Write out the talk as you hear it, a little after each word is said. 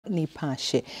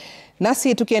Nipashe.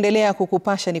 Nasi tukiendelea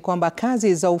kukupasha ni kwamba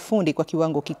kazi za ufundi kwa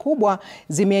kiwango kikubwa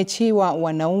zimeachiwa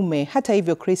wanaume. Hata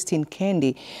hivyo, Christine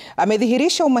Kendi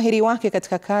amedhihirisha umahiri wake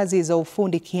katika kazi za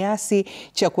ufundi kiasi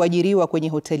cha kuajiriwa kwenye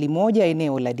hoteli moja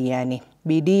eneo la Diani.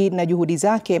 Bidii na juhudi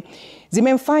zake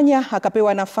zimemfanya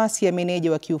akapewa nafasi ya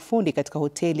meneja wa kiufundi katika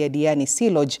hoteli ya Diani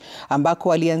Lodge,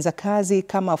 ambako alianza kazi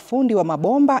kama fundi wa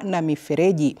mabomba na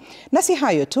mifereji. Na si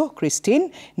hayo tu,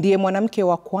 Christine ndiye mwanamke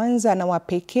wa kwanza na wa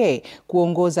pekee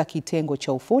kuongoza kitengo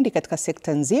cha ufundi katika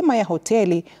sekta nzima ya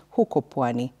hoteli huko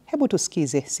Pwani. Hebu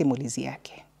tusikize simulizi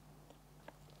yake.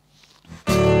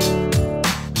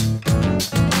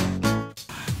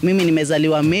 Mimi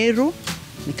nimezaliwa Meru,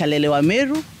 nikalelewa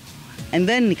Meru, and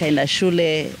then nikaenda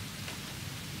shule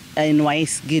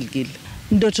NYS Gilgil.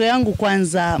 Ndoto yangu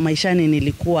kwanza maishani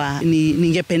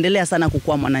ningependelea sana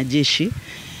kukuwa mwanajeshi.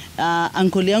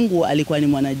 Uncle yangu alikuwa ni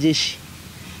mwanajeshi,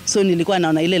 so nilikuwa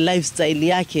naona ile lifestyle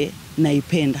yake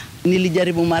naipenda.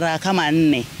 Nilijaribu mara kama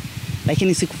 4,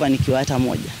 lakini sikufanikiwa hata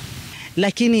moja.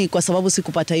 Lakini kwa sababu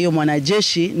sikupata hiyo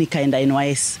mwanajeshi, nikaenda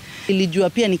NYS. Nilijua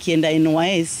pia nikienda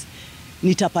NYS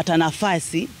nitapata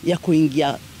nafasi ya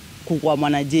kuingia kuwa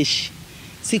mwanajeshi.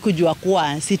 Sikujua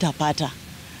kuwa sitapata,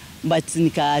 but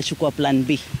nikachukua plan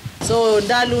B. So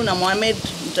Ndalu na Mohamed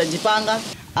tutajipanga.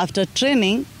 After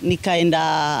training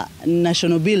nikaenda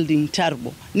National Building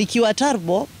Turbo. Nikiwa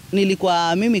Turbo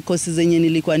nilikuwa mimi kosi zenye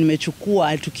nilikuwa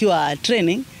nimechukua tukiwa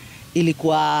training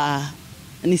ilikuwa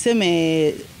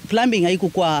niseme plumbing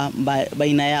haikuwa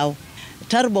baina yao.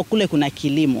 Turbo kule kuna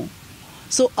kilimo.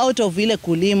 So out of ile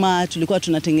kulima tulikuwa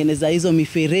tunatengeneza hizo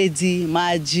mifereji,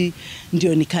 maji,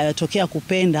 ndio nikatokea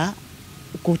kupenda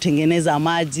kutengeneza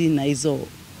maji na hizo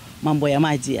mambo ya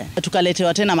maji.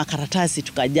 Tukaletewa tena makaratasi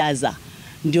tukajaza,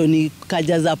 ndio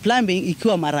nikajaza plumbing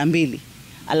ikiwa mara 2.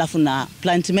 Alafu na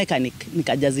plant mechanic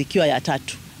nikajaza ikiwa ya 3,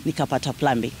 nikapata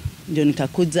plumbing. Ndio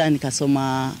nikakuja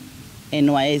nikasoma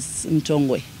NYS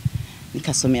Mtongwe,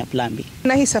 nikasomea plumbing.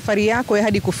 Na hii safari yako ya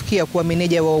hadi kufikia kuwa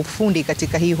meneja wa ufundi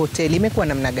katika hii hoteli imekuwa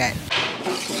namna gani?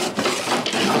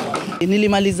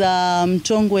 Nilimaliza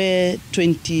Mtongwe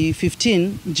 2015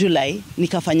 July,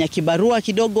 nikafanya kibarua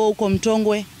kidogo huko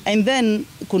Mtongwe, and then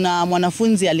kuna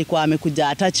mwanafunzi alikuwa amekuja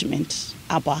attachment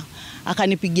hapa,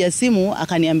 akanipigia simu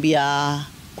akaniambia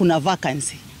kuna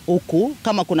vacancy huku,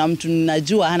 kama kuna mtu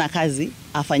ninajua hana kazi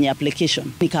afanye application.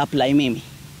 Nika-apply mimi.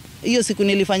 Hiyo siku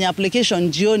nilifanya application,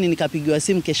 jioni nikapigiwa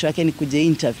simu kesho yake nikuje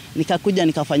interview. Nikakuja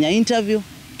nikafanya interview,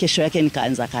 kesho yake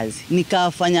nikaanza kazi.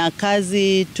 Nikafanya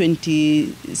kazi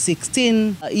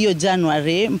 2016 hiyo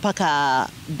January mpaka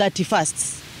 31st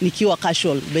nikiwa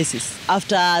casual basis.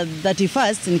 After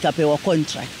 31st nikapewa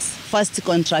contract. First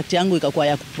contract yangu ikakuwa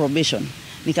ya probation.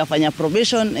 Nikafanya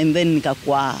probation and then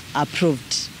nikakuwa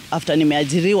approved. After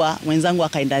nimeajiriwa, mwenzangu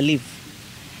akaenda leave.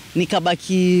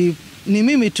 Nikabaki ni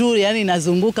mimi tu, yani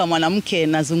nazunguka mwanamke,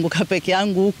 nazunguka peke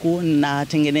yangu huku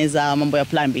natengeneza mambo ya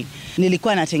plumbing.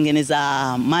 Nilikuwa natengeneza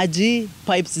maji,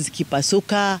 pipes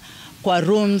zikipasuka, kwa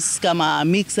rooms kama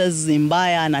mixers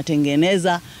mbaya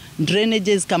natengeneza,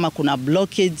 drainages kama kuna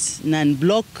blockage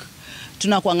non-block,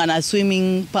 tunakuanga na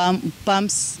swimming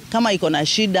pumps, kama iko na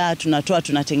shida tunatoa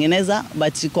tunatengeneza,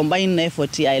 but combine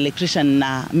effort ya electrician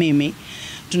na mimi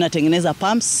tunatengeneza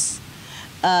pumps.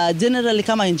 Generally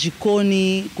kama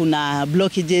jikoni kuna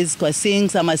blockages kwa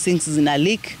sinks ama sinks zina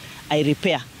leak, I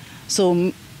repair.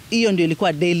 So hiyo ndio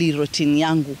ilikuwa daily routine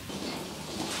yangu.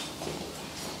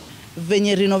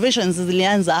 Venye renovations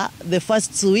zilianza, the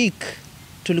first week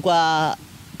tulikuwa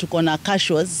tuko na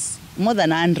casuals more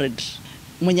than 100.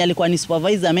 Mwenye alikuwa ni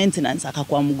supervisor maintenance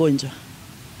akakuwa mgonjwa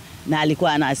na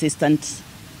alikuwa na assistant.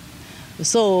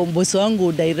 So boss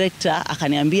wangu director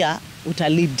akaniambia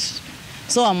utalead.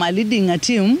 So I'm leading a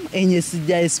team enye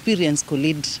sija experience ku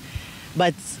lead,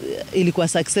 but ilikuwa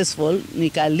successful.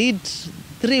 Nika lead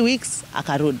 3 weeks,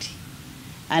 akarudi.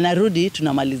 Anarudi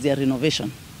tunamalizia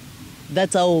renovation.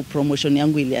 That's how promotion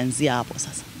yangu ilianzia hapo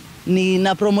sasa.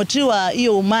 Nina promotiwa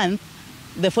hiyo month,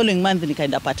 the following month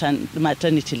nikaenda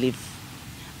maternity leave.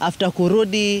 After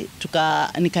kurudi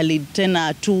nika lead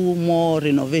tena 2 more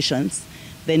renovations,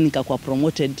 then nikakuwa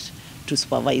promoted to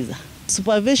supervisor.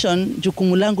 Supervision,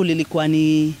 jukumu langu lilikuwa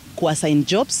ni kuassign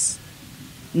jobs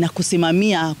na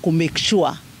kusimamia make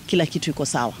sure kila kitu iko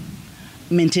sawa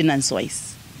maintenance wise.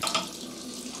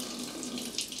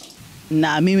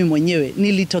 Na mimi mwenyewe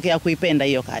nilitokea kuipenda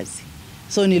hiyo kazi.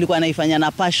 So nilikuwa naifanya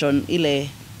na passion ile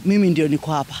mimi ndio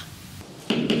niko hapa.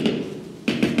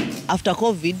 After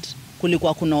COVID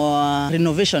kulikuwa kuna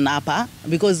renovation hapa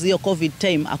because hiyo COVID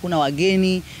time hakuna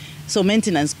wageni. So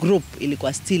maintenance group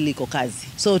ilikuwa still iko kazi.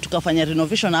 So tukafanya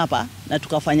renovation hapa na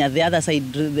tukafanya the other side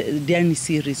Diani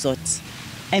Resort.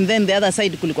 And then the other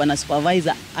side kulikuwa na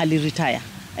supervisor aliretire.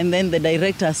 And then the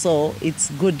director saw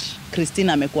it's good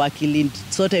Christine amekuwa akili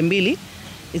sote mbili,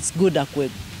 it's good akwe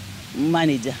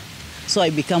manager. So I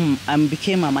became a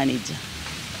manager.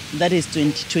 That is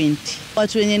 2020.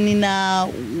 Watu wenye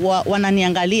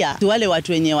wananiangalia, wale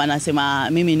watu wenye wanasema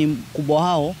mimi ni mkubwa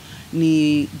hao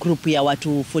ni group ya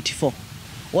watu 44.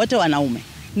 Wote wanaume.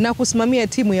 Na kusimamia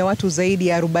timu ya watu zaidi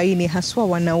ya 40 haswa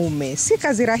wanaume. Si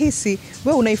kazi rahisi.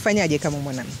 Wewe unaifanyaje kama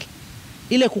mwanamke?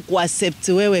 Ile kukuaccept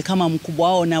wewe kama mkubwa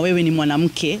wao na wewe ni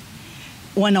mwanamke,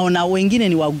 wanaona wengine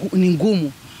ni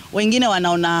ngumu. Wengine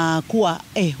wanaona kuwa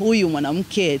huyu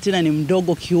mwanamke tena ni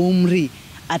mdogo kiumri,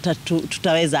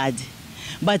 tutaweza aje.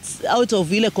 But out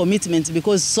of ile commitment,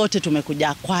 because sote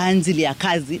tumekuja kwa ajili ya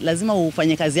kazi, lazima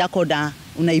ufanye kazi yako na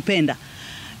unaipenda.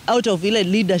 Out of ile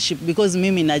leadership, because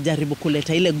mimi najaribu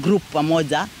kuleta ile group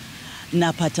pamoja,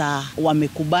 napata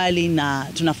wamekubali na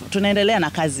tunaendelea na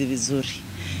kazi vizuri.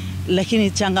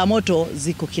 Lakini changamoto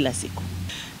ziko kila siku.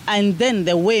 And then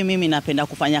the way mimi napenda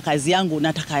kufanya kazi yangu,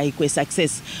 nataka ikuwe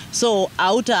success. So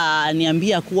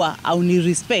niambia kuwa au ni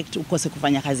respect ukose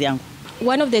kufanya kazi yangu.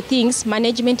 One of the things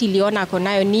management iliona ako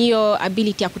nayo ni hiyo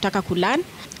ability ya kutaka kulearn,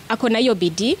 ako na hiyo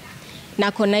bidii na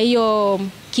ako na hiyo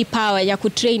kipawa ya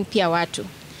kutrain pia watu.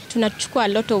 Tunachukua a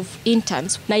lot of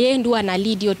interns na yeye ndio ana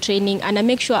lead hiyo training, ana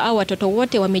make sure hao watoto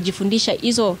wote wamejifundisha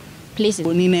hizo places.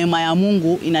 Ni neema ya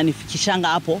Mungu inanifikishanga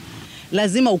hapo.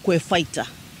 Lazima ukue fighter.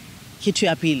 Kitu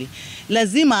ya pili,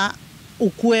 lazima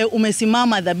ukue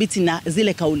umesimama dhabiti na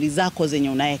zile kauli zako zenye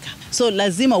unaweka. So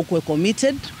lazima ukue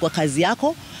committed kwa kazi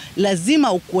yako,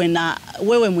 lazima ukue na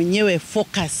wewe mwenyewe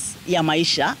focus ya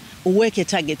maisha, uweke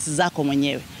targets zako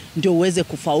mwenyewe ndio uweze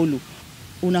kufaulu.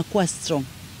 Unakuwa strong,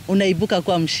 unaibuka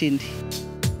kuwa mshindi.